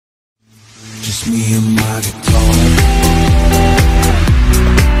just me and my guitar.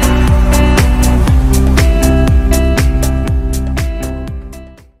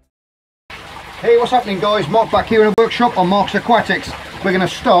 Hey, what's happening guys? Mark back here in the workshop on Mark's Aquatics. We're going to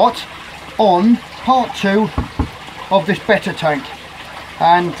start on part 2 of this Betta tank,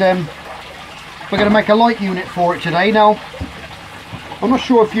 and we're going to make a light unit for it today. Now, I'm not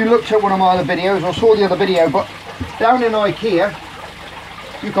sure if you looked at one of my other videos or saw the other video, but down in IKEA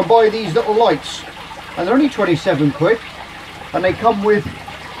you can buy these little lights, and they're only 27 quid, and they come with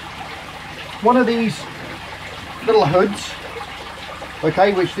one of these little hoods,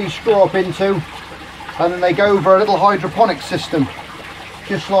 okay, which these screw up into, and then they go over a little hydroponic system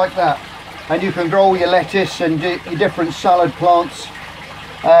just like that, and you can grow all your lettuce and your different salad plants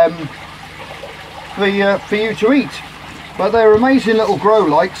for you to eat. But they're amazing little grow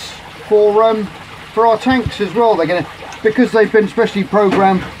lights for our tanks as well. They're gonna, because they've been specially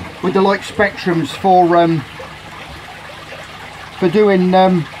programmed with the light spectrums for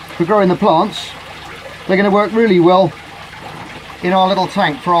growing the plants. They're going to work really well in our little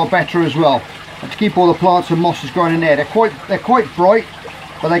tank for our Betta as well, and to keep all the plants and mosses growing in there. They're quite bright,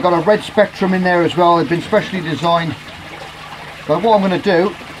 but they've got a red spectrum in there as well. They've been specially designed. But what I'm going to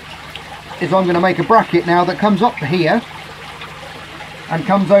do is I'm going to make a bracket now that comes up here and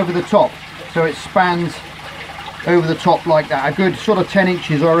comes over the top, so it spans over the top like that, a good sort of 10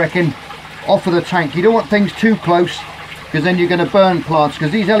 inches I reckon off of the tank. You don't want things too close, because then you're going to burn plants,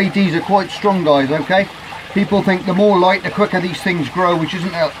 because these LEDs are quite strong guys, okay? People think the more light the quicker these things grow, which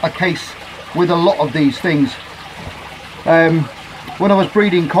isn't a case with a lot of these things. When I was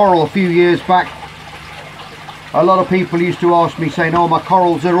breeding coral a few years back, a lot of people used to ask me saying, oh, my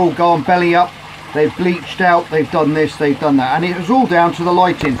corals are all gone belly up, they've bleached out, they've done this, they've done that, and it was all down to the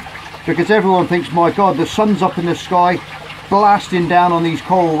lighting, because everyone thinks, my god, the sun's up in the sky blasting down on these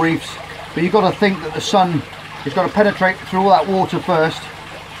coral reefs, but you've got to think that the sun has got to penetrate through all that water first,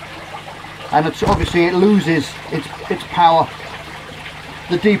 and it's obviously it loses its power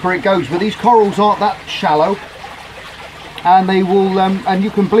the deeper it goes. But these corals aren't that shallow, and they will and you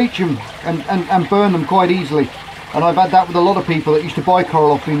can bleach them and burn them quite easily. And I've had that with a lot of people that used to buy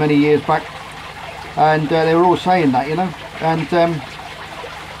coral off me many years back, and they were all saying that, you know. And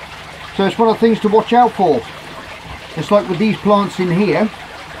so it's one of the things to watch out for. It's like with these plants in here,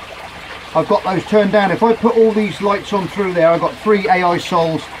 I've got those turned down. If I put all these lights on through there, I've got 3 AI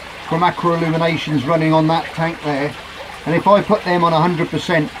sols from Aqua Illuminations running on that tank there, and if I put them on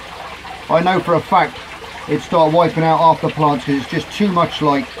 100%, I know for a fact it'd start wiping out half the plants, because it's just too much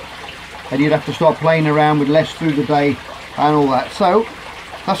light, and you'd have to start playing around with less through the day and all that. So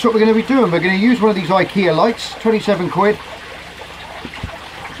that's what we're going to be doing. We're going to use one of these IKEA lights, 27 quid.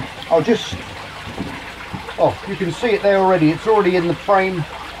 I'll just, oh, you can see it there already, it's already in the frame,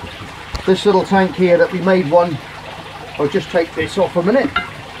 this little tank here that we made one. I'll just take this off a minute,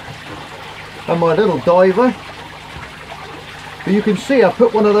 and my little diver, but you can see I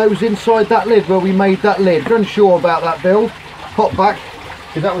put one of those inside that lid where we made that lid. Unsure about that build, pop back,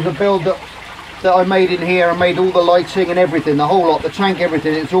 because that was a build that I made in here. I made all the lighting and everything, the whole lot, the tank,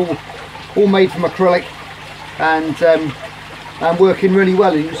 everything. It's all made from acrylic, and working really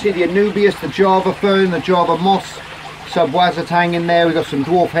well. And you can see the Anubias, the Java fern, the Java moss, subwazatang in there. We've got some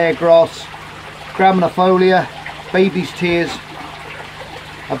dwarf hairgrass, graminifolia, baby's tears,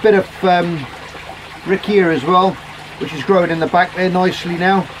 a bit of rickia as well, which is growing in the back there nicely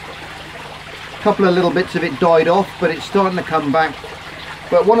now. A couple of little bits of it died off, but it's starting to come back.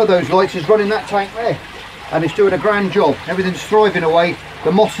 But one of those lights is running that tank there, and it's doing a grand job. Everything's thriving away.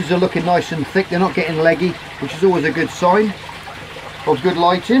 The mosses are looking nice and thick, they're not getting leggy, which is always a good sign of good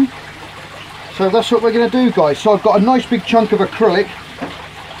lighting. So that's what we're going to do guys. So I've got a nice big chunk of acrylic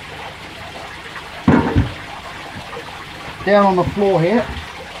down on the floor here,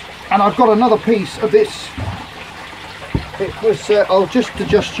 and I've got another piece of this. It was I'll just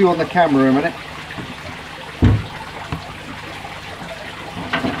adjust you on the camera a minute.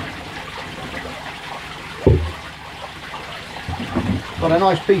 Got a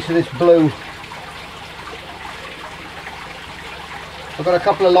nice piece of this blue. I've got a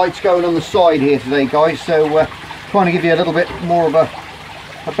couple of lights going on the side here today guys, so trying to give you a little bit more of a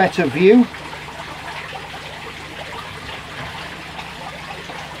better view.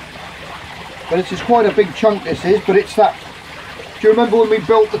 But this is quite a big chunk, this is, but it's that, do you remember when we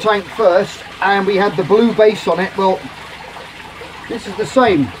built the tank first and we had the blue base on it? Well, this is the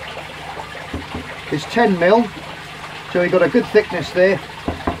same. It's 10 mil, so we've got a good thickness there,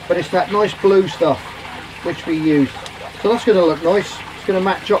 but it's that nice blue stuff which we used. So that's going to look nice. It's going to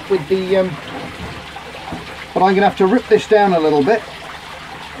match up with the but I'm going to have to rip this down a little bit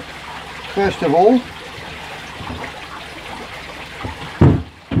first of all.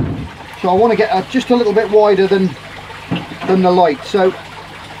 So I want to get just a little bit wider than the light. So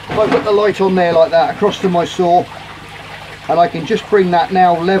if I put the light on there like that across to my saw, and I can just bring that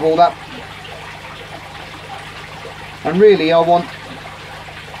now level that, and really I want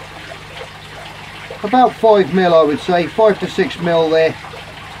about 5 mil, I would say 5 to 6 mil there.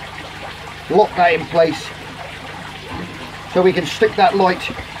 Lock that in place so we can stick that light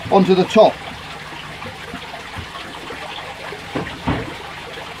onto the top.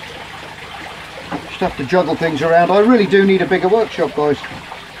 Have to juggle things around. I really do need a bigger workshop, guys.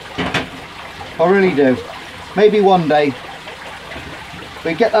 I really do. Maybe one day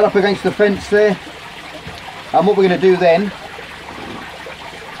we get that up against the fence there, and what we're going to do then,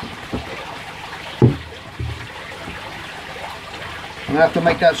 I'm going to have to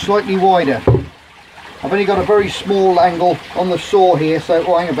make that slightly wider. I've only got a very small angle on the saw here, so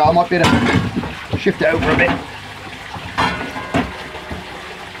hang about, I might be able to shift it over a bit.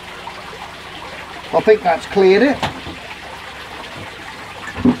 I think that's cleared it.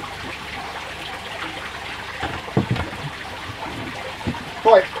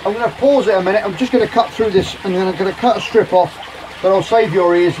 Right, I'm going to pause it a minute. I'm just going to cut through this, and then I'm going to cut a strip off, but I'll save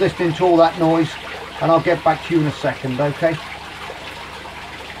your ears listening to all that noise, and I'll get back to you in a second, okay?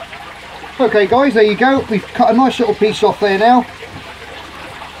 Okay guys, there you go. We've cut a nice little piece off there now.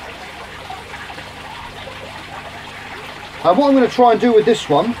 And what I'm going to try and do with this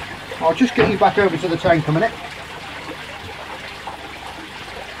one, I'll just get you back over to the tank a minute.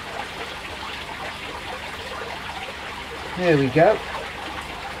 There we go.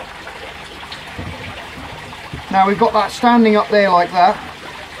 Now we've got that standing up there like that.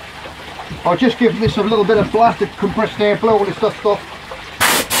 I'll just give this a little bit of blast of compressed air, blow all this stuff off.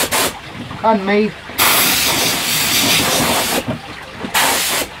 And me.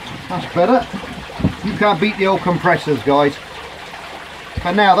 That's better. You can't beat the old compressors, guys.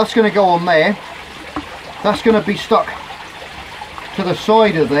 But now that's going to go on there. That's going to be stuck to the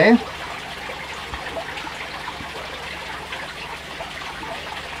side of there.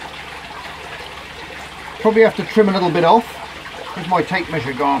 Probably have to trim a little bit off. Where's my tape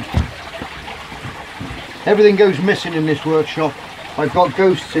measure gone? Everything goes missing in this workshop. I've got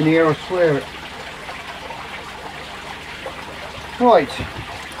ghosts in here, I swear it. Right,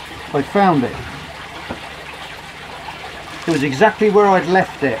 I found it. It was exactly where I'd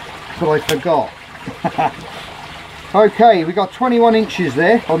left it, but I forgot. Okay, we got 21 inches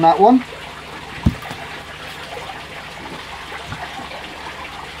there on that one.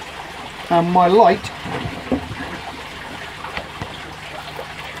 And my light,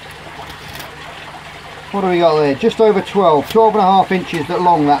 what do we got there? Just over 12 and a half inches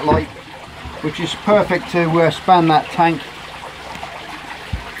long, that light, which is perfect to span that tank.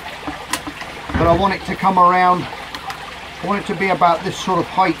 But I want it to come around, I want it to be about this sort of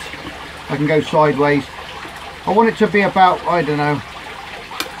height. I can go sideways. I want it to be about, I don't know,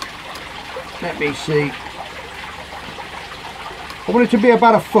 let me see, I want it to be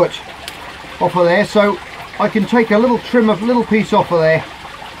about a foot off of there, so I can take a little trim of little piece off of there,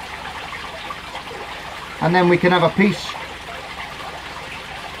 and then we can have a piece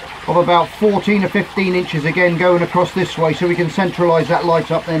of about 14 or 15 inches again going across this way, so we can centralise that light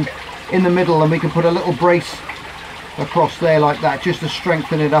up then in the middle, and we can put a little brace across there like that, just to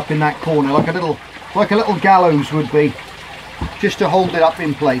strengthen it up in that corner, like a little gallows would be, just to hold it up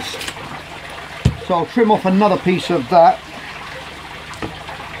in place. So I'll trim off another piece of that,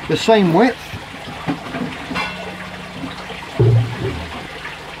 the same width.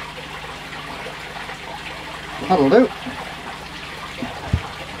 That'll do.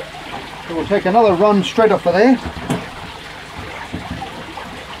 So we'll take another run straight off of there.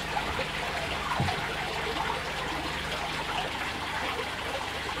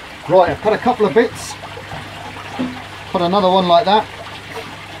 Right, I've cut a couple of bits, put another one like that,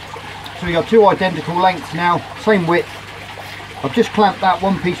 so we got two identical lengths now, same width. I've just clamped that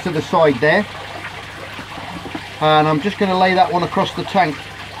one piece to the side there, and I'm just going to lay that one across the tank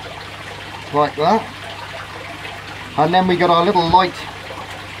like that, and then we got our little light,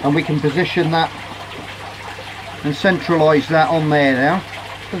 and we can position that and centralise that on there now.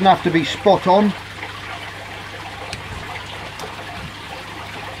 Doesn't have to be spot on.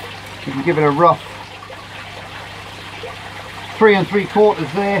 You can give it a rough 3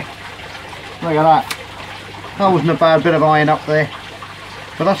 3/4 there. Look at that. That wasn't a bad bit of iron up there.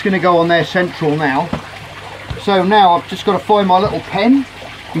 But that's going to go on there central now. So now I've just got to find my little pen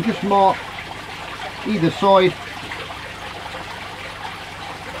and just mark either side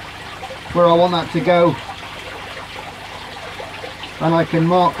where I want that to go. and I can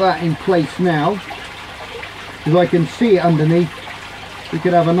mark that in place now, because I can see it underneath. We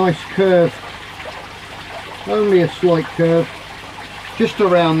could have a nice curve, only a slight curve, just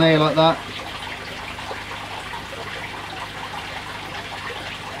around there like that.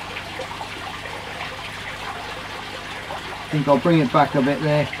 I think I'll bring it back a bit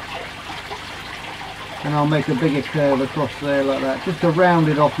there, and I'll make a bigger curve across there like that, just to round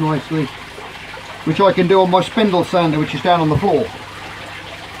it off nicely, which I can do on my spindle sander, which is down on the floor.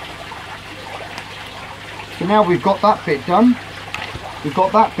 So now we've got that bit done. We've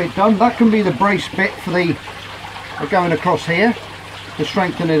got that bit done. That can be the brace bit for the going across here to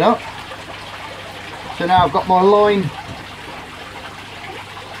strengthen it up. So now I've got my line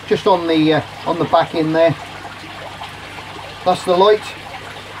just on the back in there. That's the light.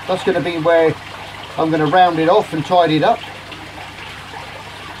 That's going to be where I'm going to round it off and tidy it up.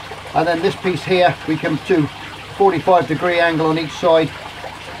 And then this piece here we can do 45-degree angle on each side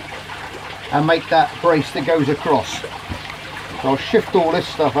and make that brace that goes across. So I'll shift all this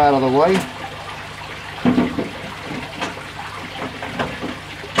stuff out of the way.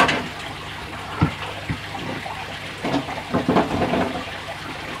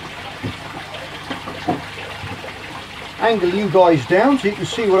 Angle you guys down so you can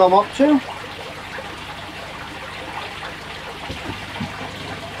see what I'm up to.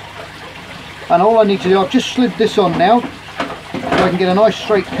 And all I need to do, I've just slid this on now so I can get a nice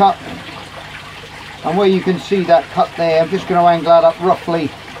straight cut. And where you can see that cut there, I'm just going to angle that up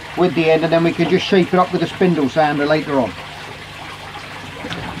roughly with the end, and then we can just shape it up with a spindle sander later on.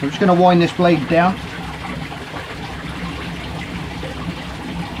 I'm just going to wind this blade down.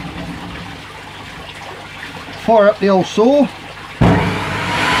 Fire up the old saw.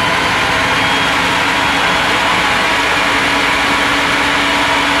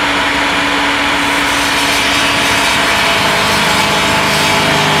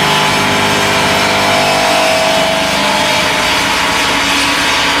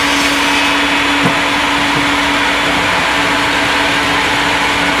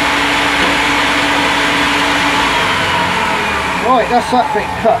 Right, that's that bit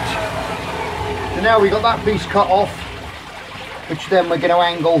cut. So now we've got that piece cut off, which then we're going to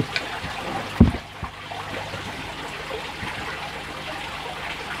angle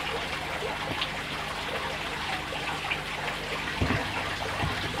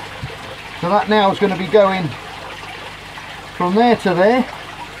so that now is going to be going from there to there.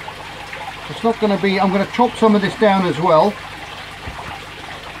 It's not going to be, I'm going to chop some of this down as well,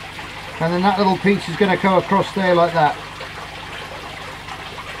 and then that little piece is going to go across there like that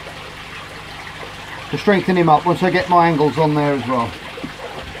to strengthen him up once I get my angles on there as well.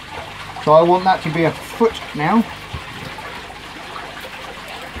 So I want that to be a foot now.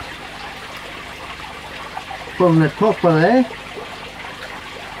 From the top of there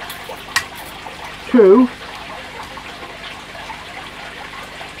to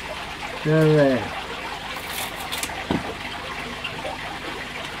there.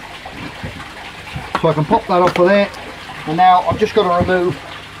 So I can pop that off of there, and now I've just got to remove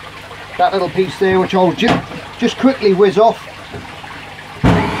that little piece there, which I'll just quickly whiz off.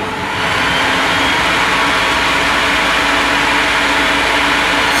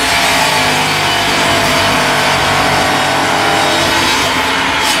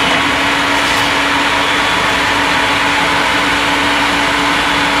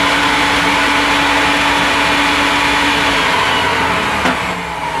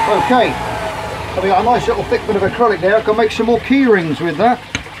 Okay, I've got a nice little thick bit of acrylic there. I can make some more key rings with that.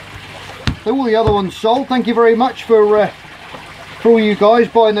 So all the other ones sold. Thank you very much for all you guys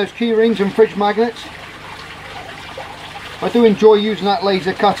buying those key rings and fridge magnets. I do enjoy using that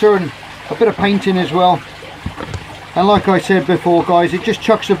laser cutter and a bit of painting as well. And like I said before, guys, it just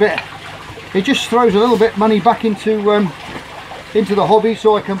chucks a bit, it just throws a little bit money back into the hobby,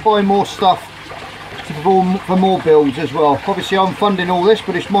 so I can buy more stuff for more builds as well. Obviously I'm funding all this,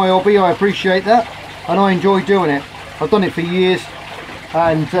 but it's my hobby. I appreciate that and I enjoy doing it. I've done it for years,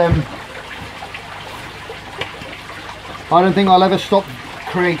 and I don't think I'll ever stop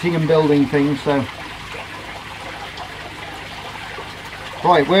creating and building things. So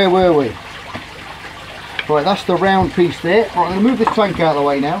right, where were we? Right, that's the round piece there. Right, I'm going to move this tank out of the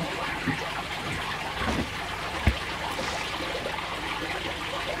way now.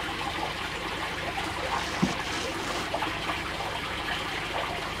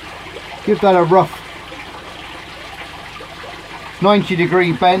 Give that a rough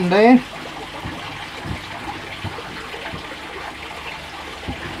 90-degree bend there.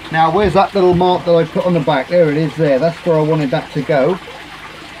 Now where's that little mark that I put on the back? There it is there. That's where I wanted that to go.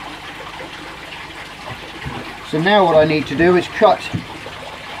 So now what I need to do is cut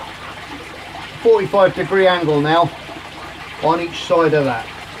 45-degree angle now on each side of that.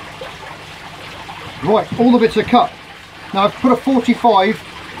 Right, all the bits are cut. Now I've put a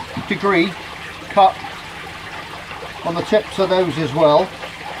 45-degree cut on the tips of those as well,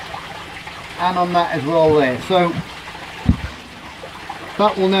 and on that as well there. So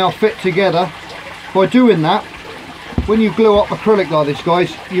that will now fit together. By doing that, when you glue up acrylic like this,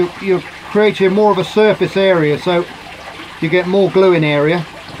 guys, you're creating more of a surface area, so you get more gluing area.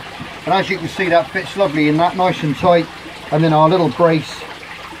 And as you can see, that fits lovely in that, nice and tight, and then our little brace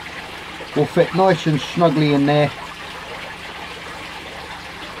will fit nice and snugly in there.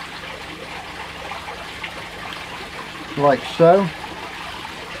 Like so.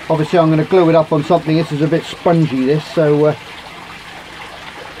 Obviously I'm going to glue it up on something. This is a bit spongy, this, so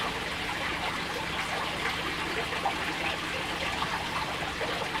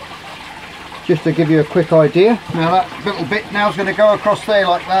just to give you a quick idea. Now that little bit now is going to go across there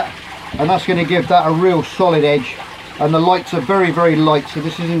like that, and that's going to give that a real solid edge. And the lights are very, very light, so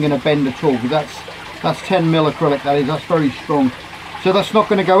this isn't going to bend at all, because that's 10mm acrylic, that is, that's very strong, so that's not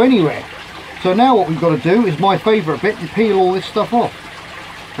going to go anywhere. So now what we've got to do is my favourite bit, and peel all this stuff off.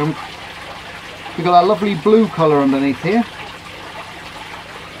 And we've got that lovely blue colour underneath here.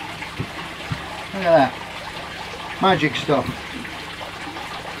 Look at that, magic stuff.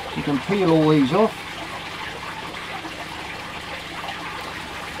 You can peel all these off.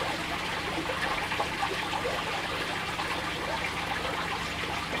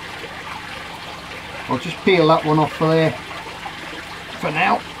 I'll just peel that one off for there for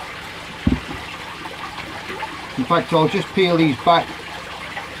now. In fact, I'll just peel these back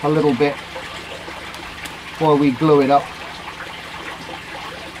a little bit while we glue it up.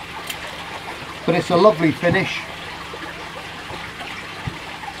 But it's a lovely finish.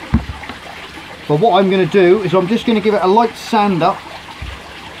 But what I'm going to do is I'm just going to give it a light sand up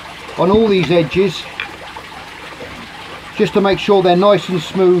on all these edges, just to make sure they're nice and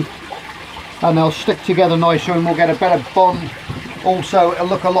smooth, and they'll stick together nicer, and we'll get a better bond. Also, it'll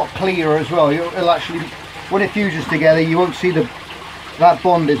look a lot clearer as well. It'll actually, when it fuses together, you won't see that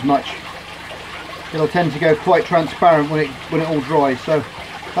bond as much. It'll tend to go quite transparent when it all dries, so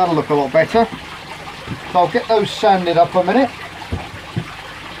that'll look a lot better. So I'll get those sanded up a minute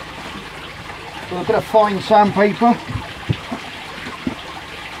with a bit of fine sandpaper.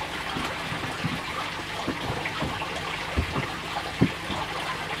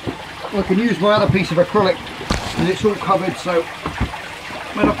 I can use my other piece of acrylic, and it's all covered, so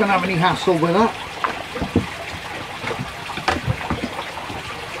we're not going to have any hassle with that.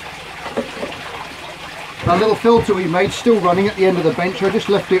 Our little filter we made still running at the end of the bench. I just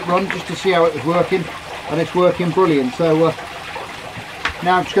left it run just to see how it was working, and it's working brilliant. So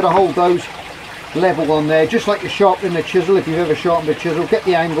now I'm just going to hold those level on there, just like you're sharpening a chisel. If you've ever sharpened a chisel, get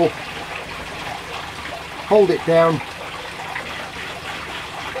the angle, hold it down,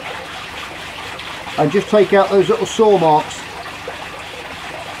 and just take out those little saw marks.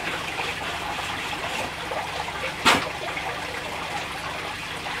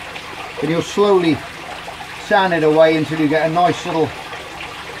 And you'll slowly sand it away until you get a nice little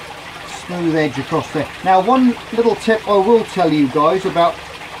smooth edge across there. Now, one little tip I will tell you guys about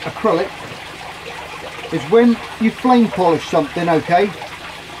acrylic is when you flame polish something, okay,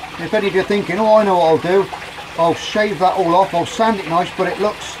 if any of you are thinking, oh, I know what I'll do, I'll shave that all off, I'll sand it nice, but it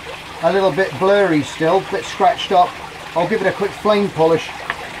looks a little bit blurry still, a bit scratched up, I'll give it a quick flame polish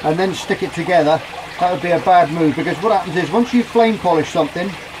and then stick it together. That would be a bad move, because what happens is once you flame polish something,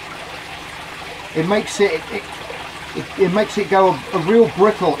 it makes it makes it go a real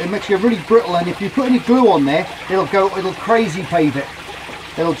brittle. It makes it really brittle, and if you put any glue on there, it'll crazy pave it.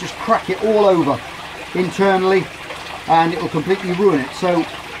 It'll just crack it all over internally, and it will completely ruin it. So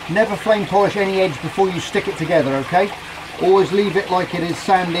never flame polish any edge before you stick it together, okay? Always leave it like it is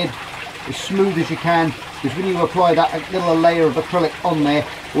sanded, as smooth as you can, because when you apply that little layer of acrylic on there,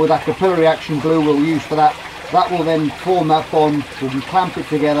 or that capillary action glue we'll use for that, that will then form that bond. We can clamp it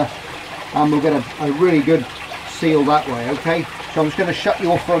together, and we'll get a really good seal that way, okay? So I'm just going to shut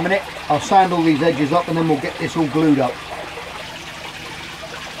you off for a minute. I'll sand all these edges up, and then we'll get this all glued up.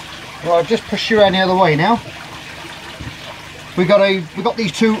 Right, I've just pushed you around the other way now. We got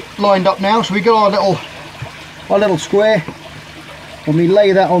these two lined up now, so we got our little square, and we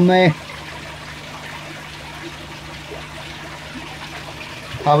lay that on there.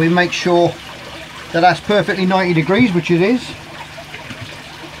 We make sure that that's perfectly 90 degrees, which it is.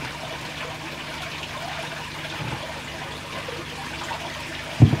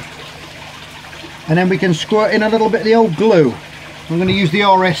 And then we can squirt in a little bit of the old glue. I'm going to use the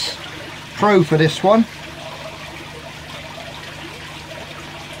RS Pro for this one.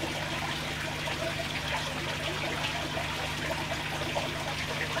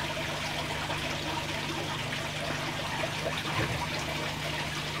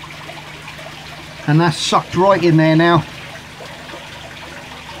 and that's sucked right in there now.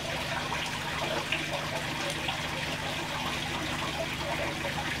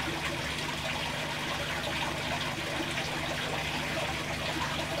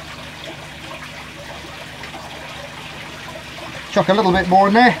 Chuck a little bit more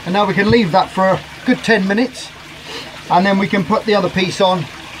in there, and now we can leave that for a good 10 minutes, and then we can put the other piece on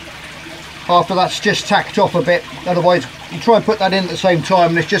after that's just tacked off a bit. Otherwise you try and put that in at the same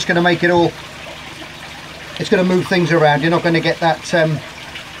time and it's just going to make it all, it's going to move things around. You're not going to get that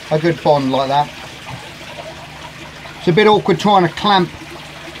a good bond like that. It's a bit awkward trying to clamp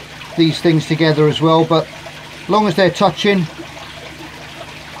these things together as well, but as long as they're touching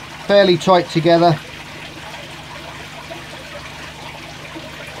fairly tight together,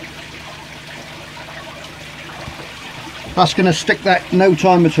 that's going to stick that no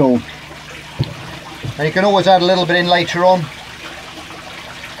time at all. And you can always add a little bit in later on.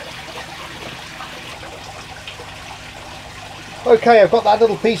 Okay, I've got that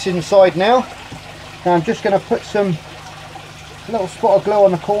little piece inside now. Now I'm just going to put some little spot of glue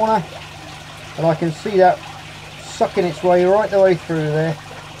on the corner, and I can see that sucking its way right the way through there.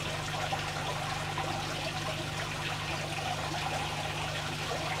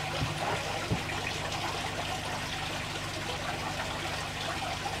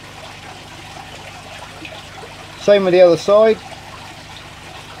 Same with the other side.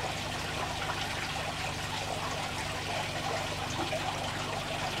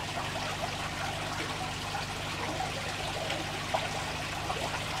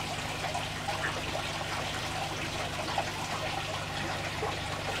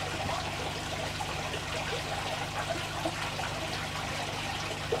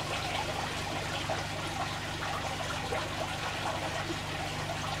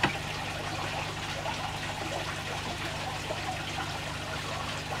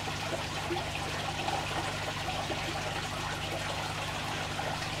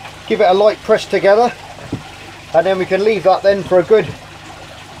 Give it a light press together, and then we can leave that then for a good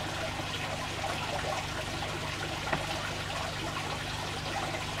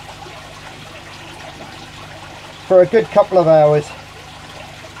couple of hours.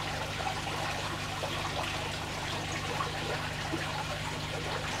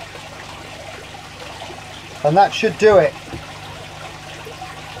 And that should do it.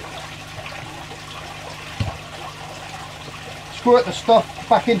 Squirt the stuff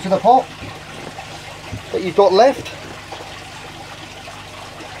back into the pot that you've got left,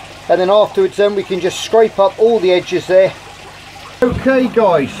 and then afterwards then we can just scrape up all the edges there. Okay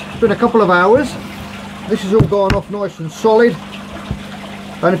guys, it's been a couple of hours. This has all gone off nice and solid,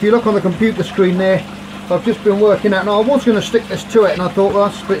 and if you look on the computer screen there, I've just been working out. Now I was going to stick this to it, and I thought, well,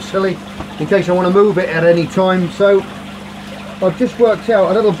 that's a bit silly in case I want to move it at any time, so I've just worked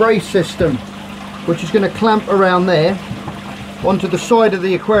out a little brace system which is going to clamp around there onto the side of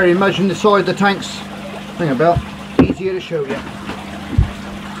the aquarium. Imagine the side of the tank's thing about, easier to show you.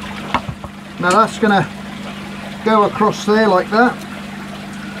 Now that's going to go across there like that,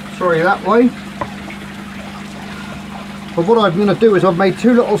 sorry, that way. But what I'm going to do is I've made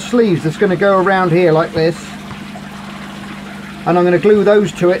two little sleeves that's going to go around here like this, and I'm going to glue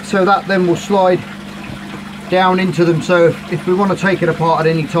those to it so that then will slide down into them, so if we want to take it apart at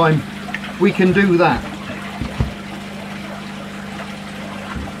any time we can do that,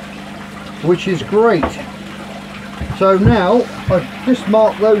 which is great. So now I've just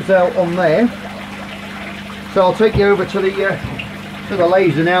marked those out on there, so I'll take you over to the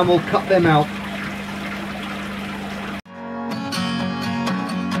laser now and we'll cut them out.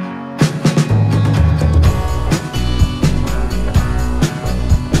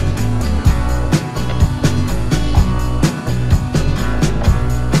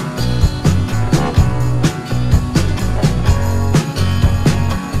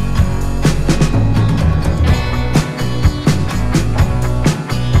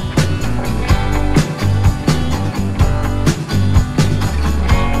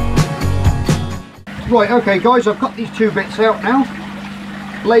 Right, okay guys, I've cut these two bits out now.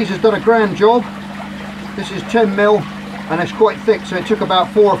 Laser's done a grand job. This is 10mm and it's quite thick, so it took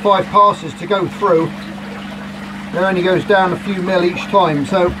about 4 or 5 passes to go through. It only goes down a few mil each time,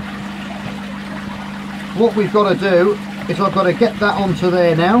 so what we've got to do is I've got to get that onto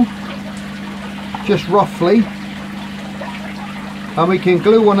there now, just roughly, and we can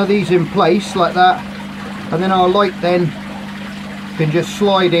glue one of these in place like that, and then our light then can just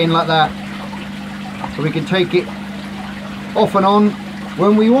slide in like that. So we can take it off and on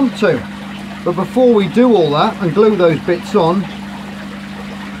when we want to. But before we do all that and glue those bits on,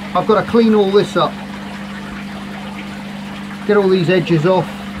 I've got to clean all this up, get all these edges off,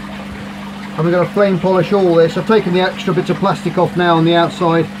 And we're going to flame polish all this. I've taken the extra bits of plastic off now on the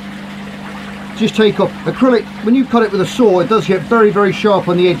outside. Just take off acrylic. When you cut it with a saw, it does get very, very sharp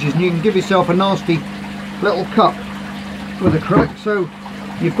on the edges, and you can give yourself a nasty little cut with acrylic. So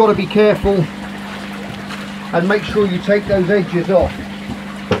you've got to be careful and make sure you take those edges off.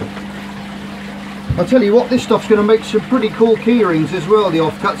 I'll tell you what, this stuff's going to make some pretty cool key rings as well, the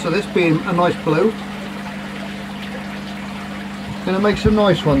offcuts of this being a nice blue. Going to make some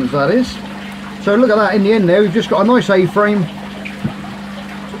nice ones, that is. So look at that, in the end there we've just got a nice A-frame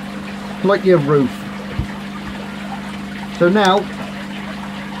like your roof. So now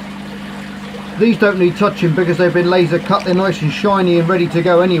these don't need touching because they've been laser cut. They're nice and shiny and ready to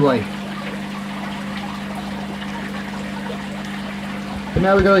go anyway. And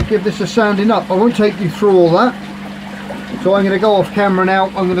now we're going to give this a sanding up. I won't take you through all that, so I'm going to go off camera now.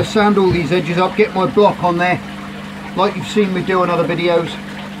 I'm going to sand all these edges up, get my block on there like you've seen me do in other videos,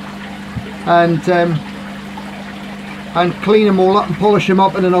 and clean them all up and polish them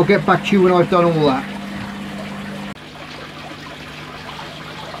up, and then I'll get back to you when I've done all that.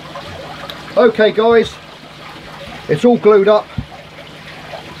 Okay guys, it's all glued up,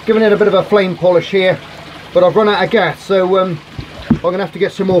 giving it a bit of a flame polish here, but I've run out of gas, so I'm going to have to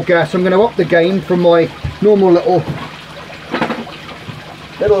get some more gas. I'm going to up the gain from my normal little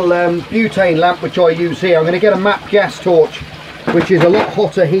butane lamp which I use here. I'm going to get a MAP gas torch, which is a lot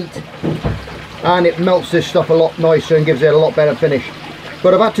hotter heat, and it melts this stuff a lot nicer and gives it a lot better finish.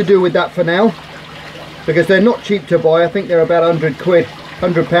 But I've had to do with that for now because they're not cheap to buy. I think they're about 100 quid,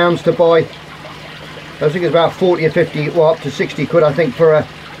 £100 to buy. I think it's about 40 or 50, well up to 60 quid I think for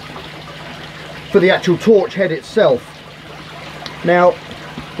the actual torch head itself. Now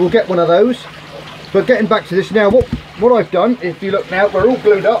we'll get one of those. But getting back to this now, what I've done, if you look now, we're all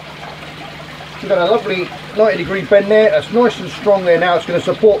glued up. We've got a lovely 90-degree bend there. That's nice and strong there now. It's going to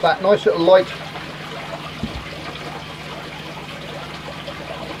support that nice little light.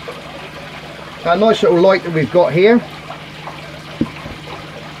 That nice little light that we've got here.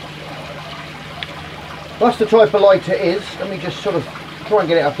 That's the type of light it is. Let me just sort of try and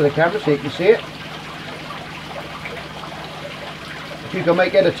get it up to the camera so you can see it. If you can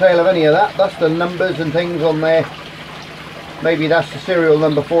make head or tail of any of that, that's the numbers and things on there. Maybe that's the serial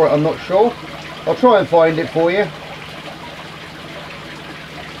number for it, I'm not sure. I'll try and find it for you.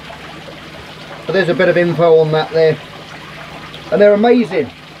 But there's a bit of info on that there. And they're amazing.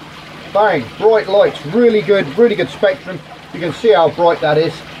 Bang, bright lights, really good spectrum. You can see how bright that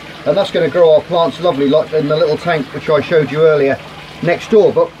is. And that's going to grow our plants lovely, like in the little tank which I showed you earlier next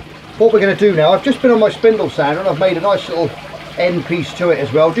door. But what we're going to do now, I've just been on my spindle sander and I've made a nice little end piece to it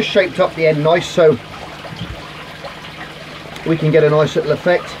as well, just shaped up the end nice so we can get a nice little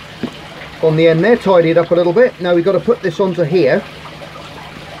effect on the end there. Tidy it up a little bit. Now we've got to put this onto here.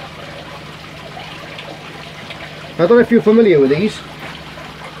 Now, I don't know if you're familiar with these,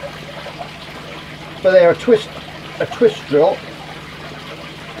 but they're a twist drill,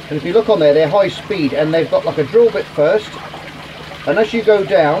 and if you look on there, they're high speed and they've got like a drill bit first, and as you go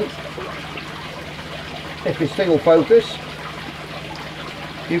down, if this thing will focus,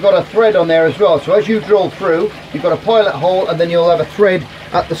 you've got a thread on there as well. So as you drill through, you've got a pilot hole and then you'll have a thread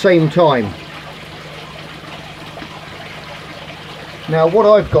at the same time. Now what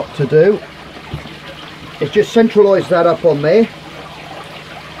I've got to do is just centralise that up on there.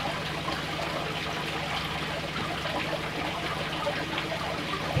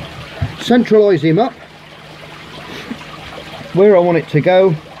 Centralise him up where I want it to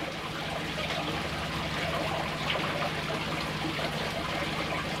go.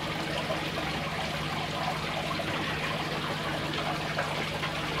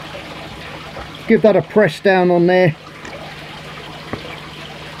 Give that a press down on there.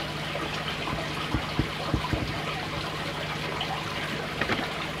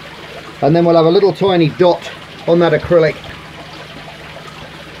 And then we'll have a little tiny dot on that acrylic,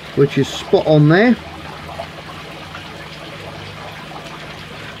 which is spot on there.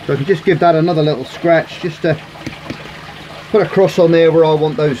 So I can just give that another little scratch, just to put a cross on there where I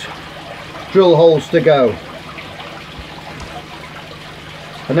want those drill holes to go.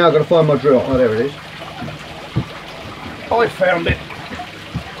 And now I've got to find my drill. Oh, there it is. I found it.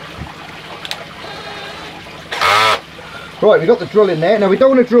 Right, we've got the drill in there. Now we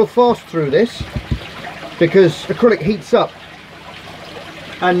don't want to drill fast through this because acrylic heats up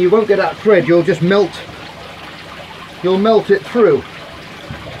and you won't get that thread. You'll just melt. You'll melt it through.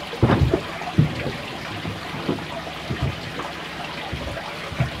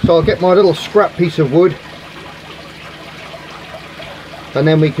 So I'll get my little scrap piece of wood, and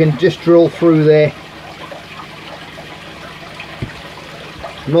then we can just drill through there.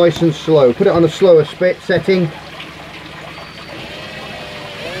 nice and slow. Put it on a slower setting.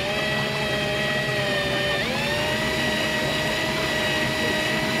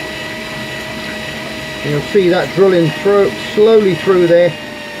 You'll see that drilling through slowly through there.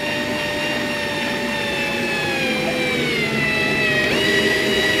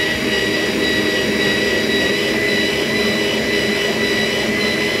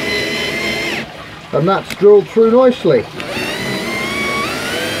 And that's drilled through nicely.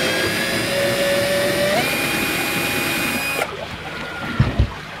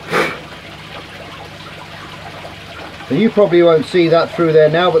 And you probably won't see that through there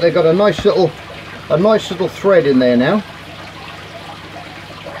now, but they've got a nice little thread in there now.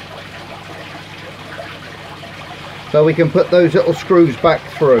 So we can put those little screws back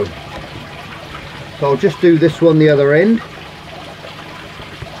through. So I'll just do this one the other end.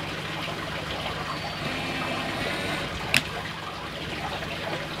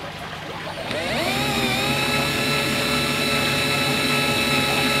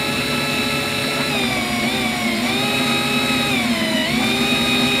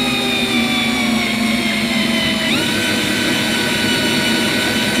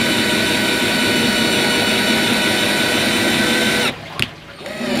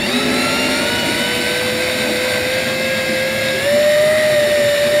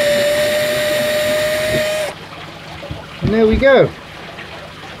 And there we go.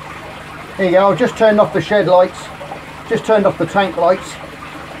 There you go. I've just turned off the shed lights, just turned off the tank lights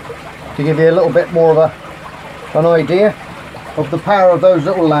to give you a little bit more of an idea of the power of those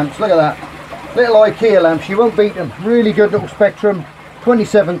little lamps. Look at that, little IKEA lamps, you won't beat them. Really good little spectrum,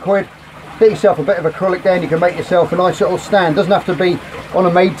 27 quid. Get yourself a bit of acrylic there and you can make yourself a nice little stand. Doesn't have to be on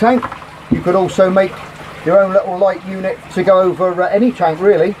a made tank. You could also make your own little light unit to go over any tank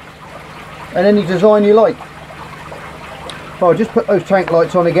really, and any design you like. I'll just put those tank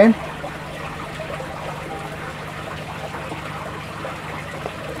lights on again.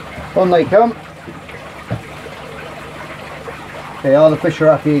 On they come. There are, the fish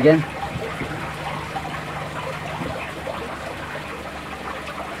are happy again.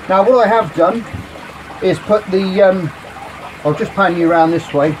 Now what I have done is put the, I'll just pan you around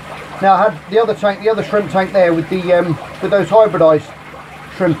this way. Now I had the other tank, the other shrimp tank there with the with those hybridized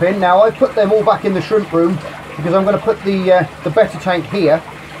shrimp in. Now I've put them all back in the shrimp room, because I'm going to put the Betta tank here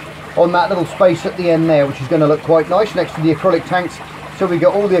on that little space at the end there, which is going to look quite nice next to the acrylic tanks. So we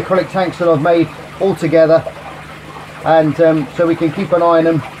got all the acrylic tanks that I've made all together, and so we can keep an eye on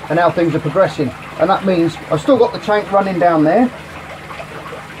them and how things are progressing. And that means I've still got the tank running down there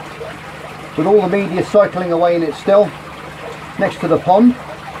with all the media cycling away in it still next to the pond,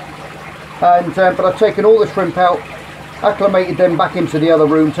 and but I've taken all the shrimp out, acclimated them back into the other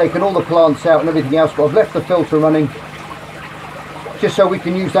room, taken all the plants out and everything else, but I've left the filter running just so we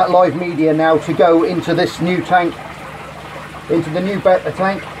can use that live media now to go into this new tank, into the new Betta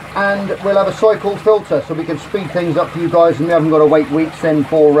tank, and we'll have a cycle filter so we can speed things up for you guys, and we haven't got to wait weeks then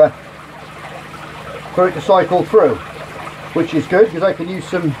for it to cycle through, which is good, because I can use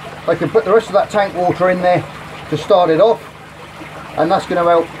some, I can put the rest of that tank water in there to start it off, and that's going to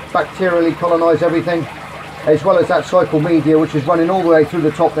help bacterially colonise everything, as well as that cycle media which is running all the way through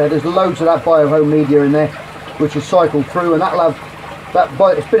the top there. There's loads of that biohome media in there which is cycled through, and that'll have that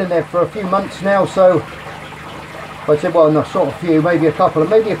bite. It's been in there for a few months now, so I'd say, well, not sort of few, maybe a couple of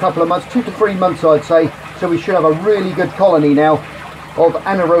months, 2 to 3 months I'd say. So we should have a really good colony now of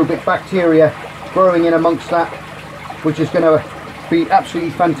anaerobic bacteria growing in amongst that, which is going to be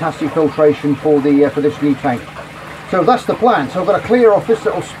absolutely fantastic filtration for the for this new tank. So that's the plan. So I've got to clear off this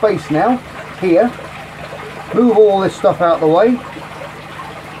little space now here, move all this stuff out the way,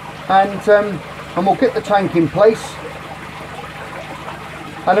 and we'll get the tank in place,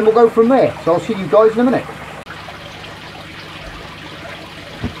 and then we'll go from there. So I'll see you guys in a minute.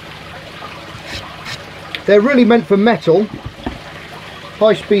 They're really meant for metal,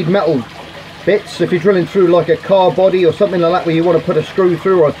 high-speed metal bits. If you're drilling through like a car body or something like that where you want to put a screw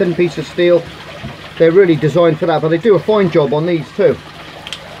through, or a thin piece of steel, they're really designed for that. But they do a fine job on these too.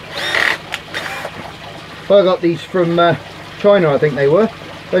 I got these from China, I think they were.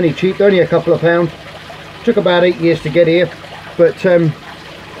 Only cheap, only a couple of pounds. Took about 8 years to get here, but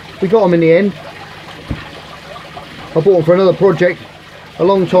we got them in the end. I bought them for another project a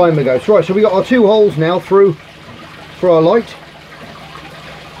long time ago. So right, so we got our 2 holes now through for our light,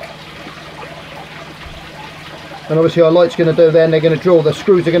 and obviously our light's going to do there, and they're going to drill, the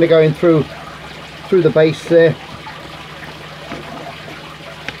screws are going to go in through the base there.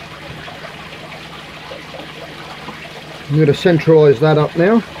 I'm going to centralise that up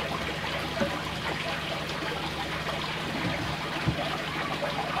now.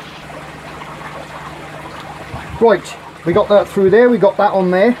 Right, we got that through there, we got that on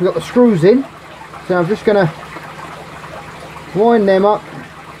there, we got the screws in. So I'm just going to wind them up.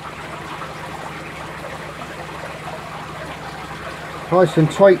 Nice and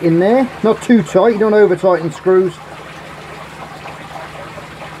tight in there, not too tight, you don't over tighten screws.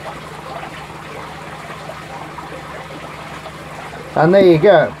 And there you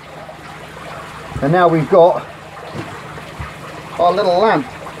go. And now we've got our little lamp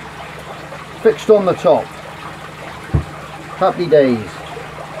fixed on the top. Happy days.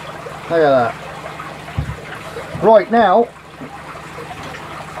 Look at that. Right, now,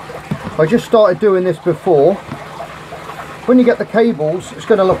 I just started doing this before. When you get the cables, it's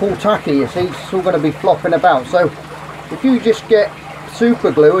going to look all tacky, you see, it's all going to be flopping about. So if you just get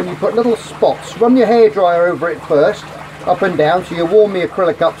super glue and you put little spots, run your hairdryer over it first, up and down, so you warm the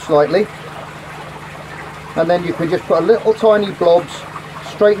acrylic up slightly, and then you can just put a little tiny blobs,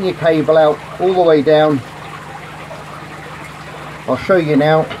 straighten your cable out all the way down. I'll show you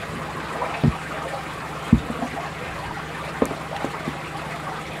now.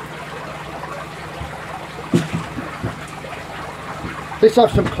 Let's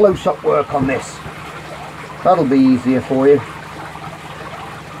have some close-up work on this. That'll be easier for you.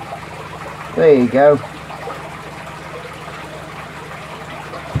 There you go.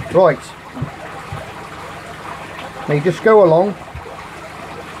 Right. Now you just go along.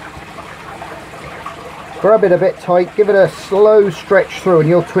 Grab it a bit tight, give it a slow stretch through, and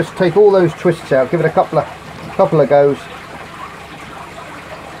you'll take all those twists out. Give it a couple of goes.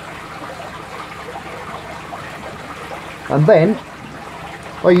 And then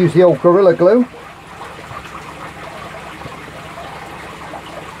I use the old Gorilla Glue.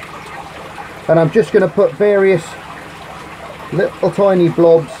 And I'm just going to put various little tiny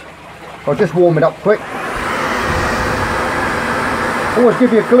blobs. I'll just warm it up quick. Always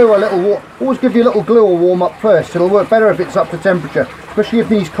give your glue a little glue a warm up first. It'll work better if it's up to temperature, especially in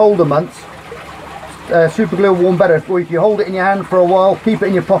these colder months. Super glue will warm better if you hold it in your hand for a while, keep it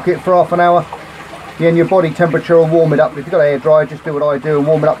in your pocket for half an hour. Yeah, and your body temperature will warm it up. If you've got a hairdryer, just do what I do and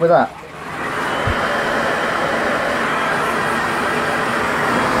warm it up with that.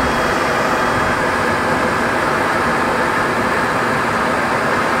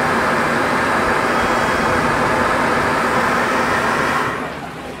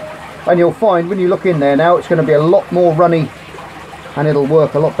 And you'll find when you look in there now, it's going to be a lot more runny and it'll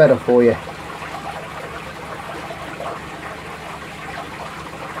work a lot better for you.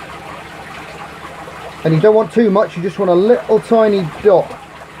 And you don't want too much, you just want a little tiny dot.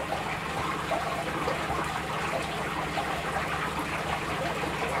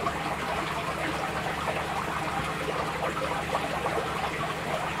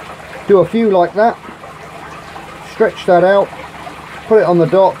 Do a few like that, stretch that out, put it on the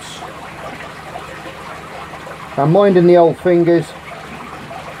dots, and minding the old fingers,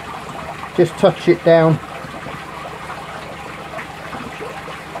 just touch it down.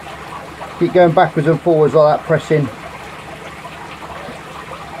 Keep going backwards and forwards like that, pressing,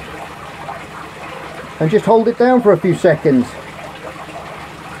 and just hold it down for a few seconds.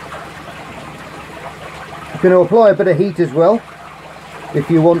 You can apply a bit of heat as well if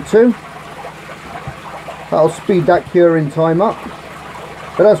you want to. That'll speed that curing time up.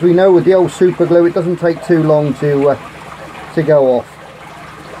 But as we know with the old super glue, it doesn't take too long to go off.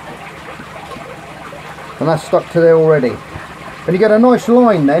 And that's stuck to there already. And you get a nice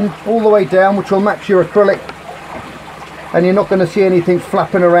line then all the way down, which will match your acrylic, and you're not going to see anything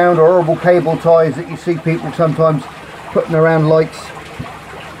flapping around or horrible cable ties that you see people sometimes putting around lights.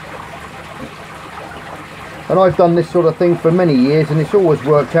 And I've done this sort of thing for many years and it's always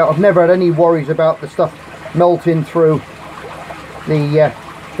worked out. I've never had any worries about the stuff melting through the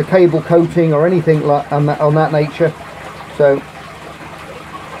cable coating or anything like on that nature. So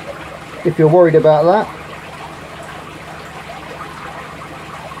if you're worried about that,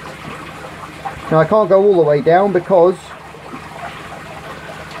 now I can't go all the way down because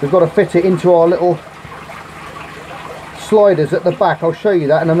we've got to fit it into our little sliders at the back. I'll show you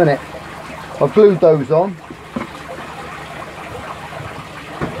that in a minute. I've glued those on.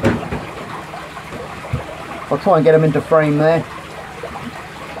 I'll try and get them into frame there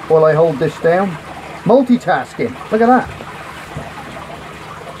while I hold this down. Multitasking, look at that.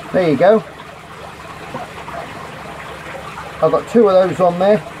 There you go. I've got two of those on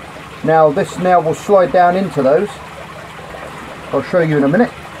there. Now this will slide down into those. I'll show you in a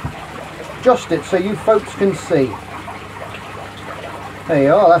minute. Adjust it so you folks can see. There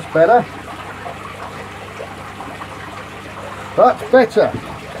you are, that's better. That's better.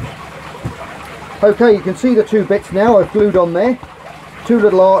 Okay, you can see the two bits now I've glued on there. Two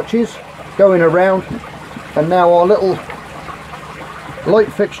little arches going around. And now our little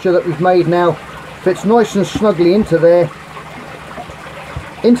light fixture that we've made now fits nice and snugly into there,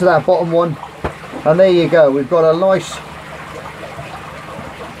 into that bottom one, and there you go. We've got a nice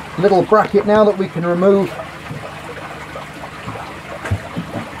little bracket now that we can remove.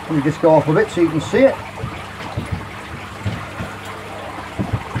 Let me just go off a bit so you can see it.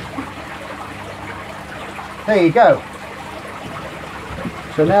 There you go.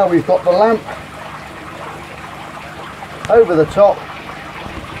 So now we've got the lamp over the top,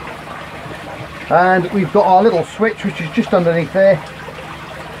 and we've got our little switch which is just underneath there.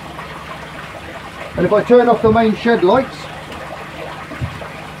 And if I turn off the main shed lights,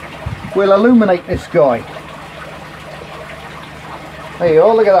 we'll illuminate this guy. There you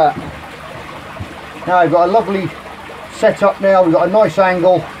are, look at that. Now we've got a lovely setup now, we've got a nice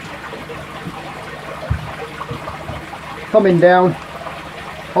angle coming down.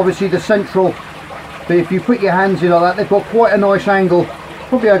 Obviously the central, but if you put your hands in like that, they've got quite a nice angle,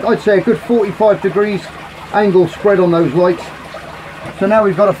 probably I'd say a good 45 degrees angle spread on those lights. So now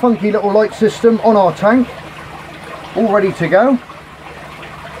we've got a funky little light system on our tank, all ready to go.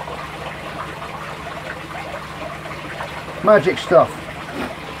 Magic stuff.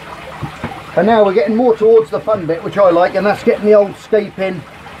 And now we're getting more towards the fun bit, which I like, and that's getting the old scape in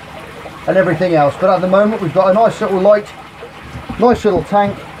and everything else. But at the moment we've got a nice little light, nice little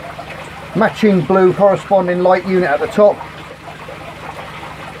tank, matching blue corresponding light unit at the top,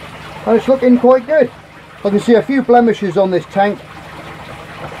 and it's looking quite good. I can see a few blemishes on this tank,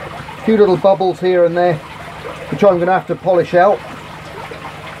 a few little bubbles here and there, which I'm going to have to polish out.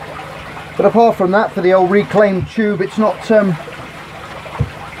 But apart from that, for the old reclaimed tube, it's not too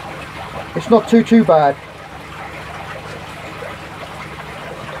bad.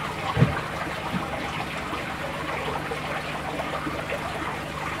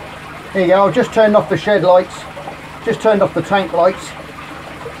 There you go. I've just turned off the shed lights, just turned off the tank lights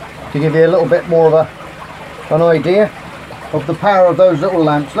to give you a little bit more of an idea of the power of those little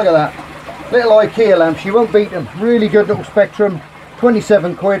lamps. Look at that, little IKEA lamps, you won't beat them. Really good little spectrum,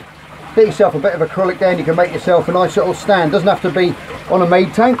 27 quid. Get yourself a bit of acrylic there and you can make yourself a nice little stand. Doesn't have to be on a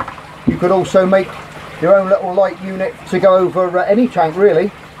made tank. You could also make your own little light unit to go over any tank really,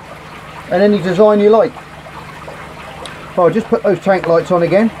 and any design you like. I'll just put those tank lights on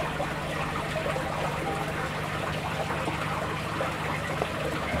again.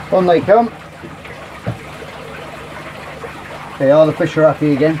 On they come. There you are, the fish are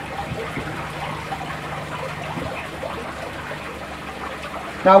happy again.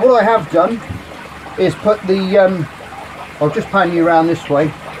 Now what I have done is put the, I'll just pan you around this way.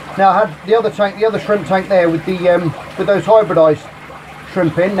 Now I had the other tank, the other shrimp tank there with the with those hybridised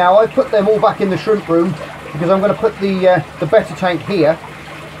shrimp in. Now I've put them all back in the shrimp room because I'm going to put the Betta tank here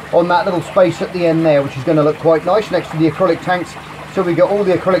on that little space at the end there, which is going to look quite nice next to the acrylic tanks. So we got all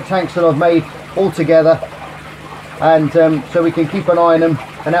the acrylic tanks that I've made all together, and so we can keep an eye on them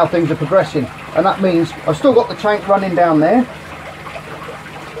and how things are progressing. And that means I've still got the tank running down there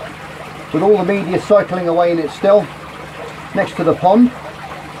with all the media cycling away in it still next to the pond,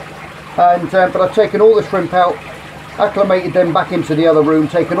 and but I've taken all the shrimp out, acclimated them back into the other room,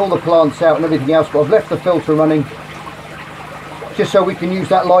 taken all the plants out and everything else, but I've left the filter running just so we can use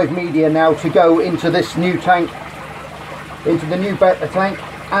that live media now to go into this new tank, into the new Betta tank,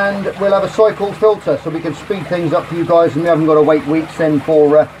 and we'll have a cycle filter so we can speed things up for you guys, and we haven't got to wait weeks then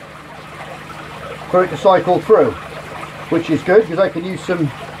for it to cycle through, which is good because I can use some,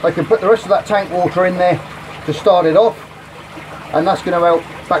 I can put the rest of that tank water in there to start it off, and that's going to help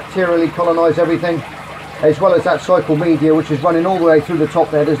bacterially colonise everything, as well as that cycle media which is running all the way through the top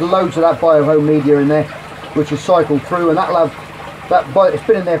there. There's loads of that biohome media in there which is cycled through, and that'll have that, it's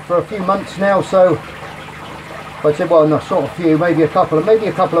been in there for a few months now, so I'd say, well, not sort of few, maybe a couple of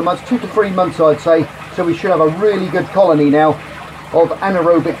months, 2 to 3 months I'd say. So we should have a really good colony now of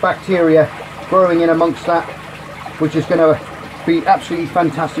anaerobic bacteria growing in amongst that, which is going to be absolutely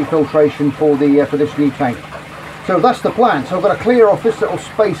fantastic filtration for the for this new tank. So that's the plan. So I've got to clear off this little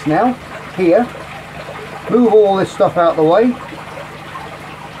space now here, move all this stuff out of the way,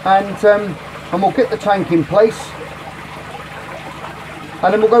 and we'll get the tank in place,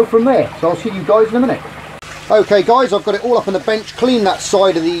 and then we'll go from there. So I'll see you guys in a minute. Okay guys, I've got it all up on the bench, cleaned that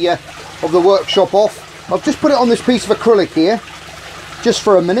side of the workshop off. I've just put it on this piece of acrylic here, just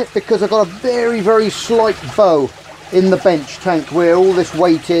for a minute, because I've got a very slight bow in the bench tank where all this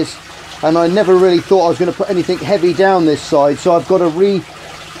weight is, and I never really thought I was going to put anything heavy down this side, so I've got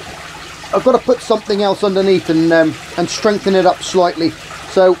to put something else underneath and strengthen it up slightly.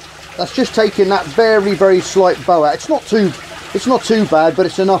 So that's just taking that very slight bow out. It's not too bad, but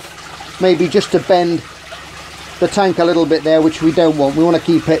it's enough maybe just to bend the tank a little bit there, which we don't want. We want to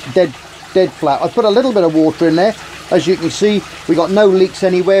keep it dead flat. I put a little bit of water in there. As you can see, we got no leaks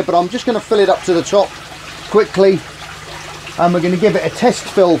anywhere, but I'm just going to fill it up to the top quickly, and we're going to give it a test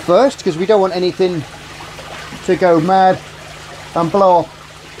fill first, because we don't want anything to go mad and blow up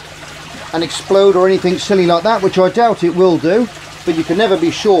and explode or anything silly like that, which I doubt it will do, but you can never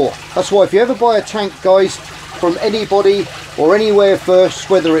be sure. That's why if you ever buy a tank, guys, from anybody or anywhere first,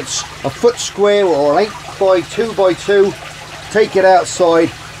 whether it's a foot square or an 8x2x2, take it outside,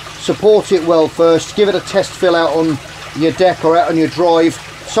 support it well first, give it a test fill out on your deck or out on your drive,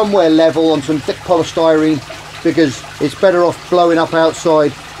 somewhere level on some thick polystyrene, because it's better off blowing up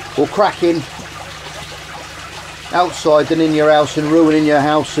outside or cracking outside than in your house and ruining your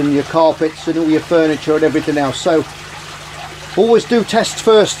house and your carpets and all your furniture and everything else. So always do tests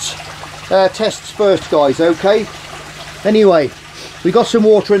first, guys, okay? Anyway, we got some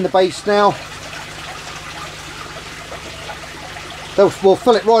water in the base now. So we'll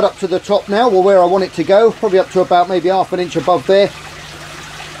fill it right up to the top now, or where I want it to go, probably up to about maybe ½ inch above there,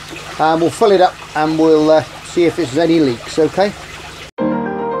 and we'll fill it up and we'll see if there's any leaks, okay?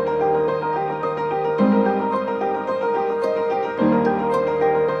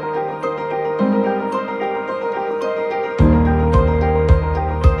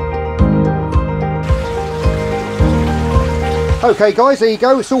 Okay guys, there you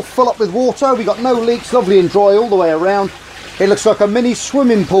go, it's all full up with water, we got no leaks, lovely and dry all the way around. It looks like a mini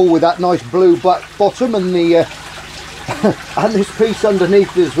swimming pool with that nice blue bottom and the and this piece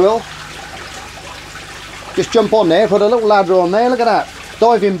underneath as well. Just jump on there, put a little ladder on there, look at that,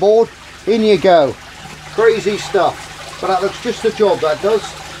 diving board, in you go. Crazy stuff, but that looks just the job, that does.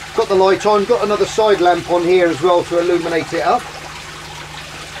 Got the light on, got another side lamp on here as well to illuminate it up.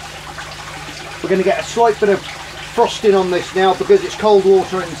 We're going to get a slight bit of frosting on this now because it's cold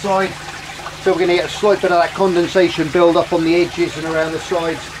water inside, so we're going to get a slight bit of that condensation build up on the edges and around the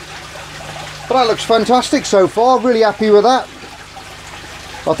sides. But that looks fantastic so far, really happy with that.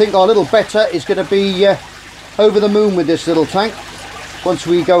 I think our little Betta is going to be over the moon with this little tank once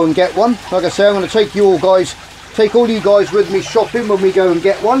we go and get one. Like I say, I'm going to take all you guys with me shopping when we go and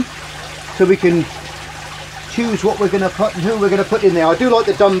get one, so we can choose what we're going to put and who we're going to put in there. I do like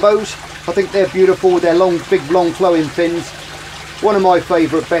the Dumbos. I think they're beautiful with their long, big, long flowing fins. One of my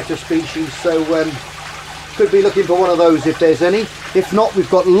favourite Betta species, so could be looking for one of those if there's any. If not, we've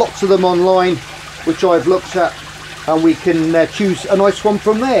got lots of them online which I've looked at, and we can choose a nice one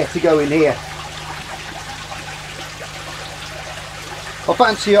from there to go in here. I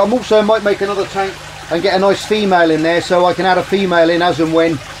fancy I might make another tank and get a nice female in there, so I can add a female in as and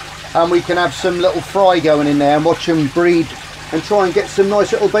when, and we can have some little fry going in there and watch them breed and try and get some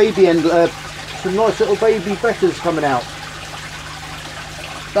nice little baby and some nice little baby Bettas coming out.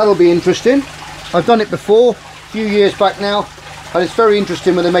 That'll be interesting. I've done it before, a few years back now, and it's very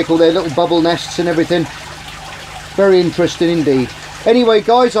interesting when they make all their little bubble nests and everything. Very interesting indeed. Anyway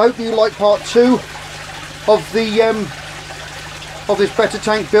guys, I hope you like part 2 of the of this Betta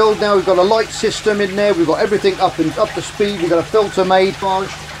tank build. Now we've got a light system in there, we've got everything up to speed, we've got a filter made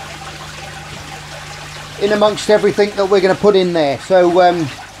in amongst everything that we're going to put in there. So we're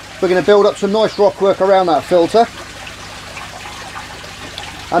going to build up some nice rock work around that filter,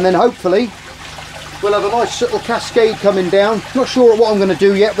 and then hopefully we'll have a nice little cascade coming down. Not sure what I'm going to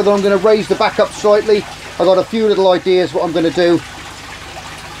do yet, whether I'm going to raise the back up slightly. I've got a few little ideas what I'm going to do,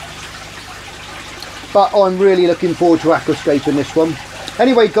 but I'm really looking forward to aquascaping this one.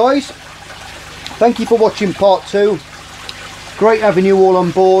 Anyway guys, thank you for watching part 2. Great having you all on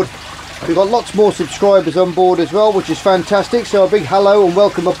board. We've got lots more subscribers on board as well, which is fantastic, so a big hello and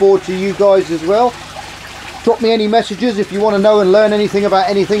welcome aboard to you guys as well. Drop me any messages if you want to know and learn anything about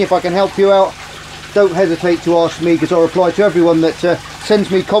anything. If I can help you out, don't hesitate to ask me, because I reply to everyone that sends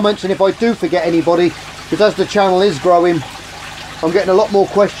me comments. And if I do forget anybody, because as the channel is growing, I'm getting a lot more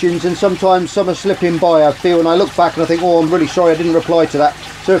questions, and sometimes some are slipping by, I feel, and I look back and I think, oh, I'm really sorry I didn't reply to that.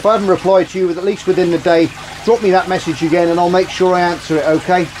 So if I haven't replied to you at least within the day, drop me that message again and I'll make sure I answer it,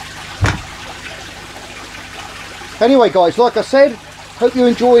 okay? Anyway guys, like I said, hope you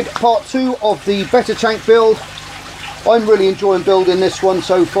enjoyed part 2 of the Betta tank build. I'm really enjoying building this one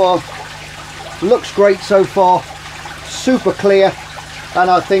so far. Looks great so far, super clear, and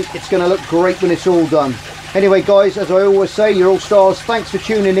I think it's going to look great when it's all done. Anyway guys, as I always say, you're all stars. Thanks for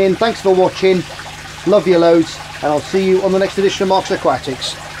tuning in, thanks for watching, love you loads, and I'll see you on the next edition of Mark's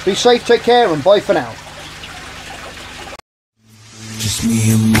Aquatics. Be safe, take care, and bye for now. Just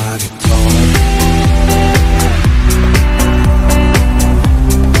me and my guitar.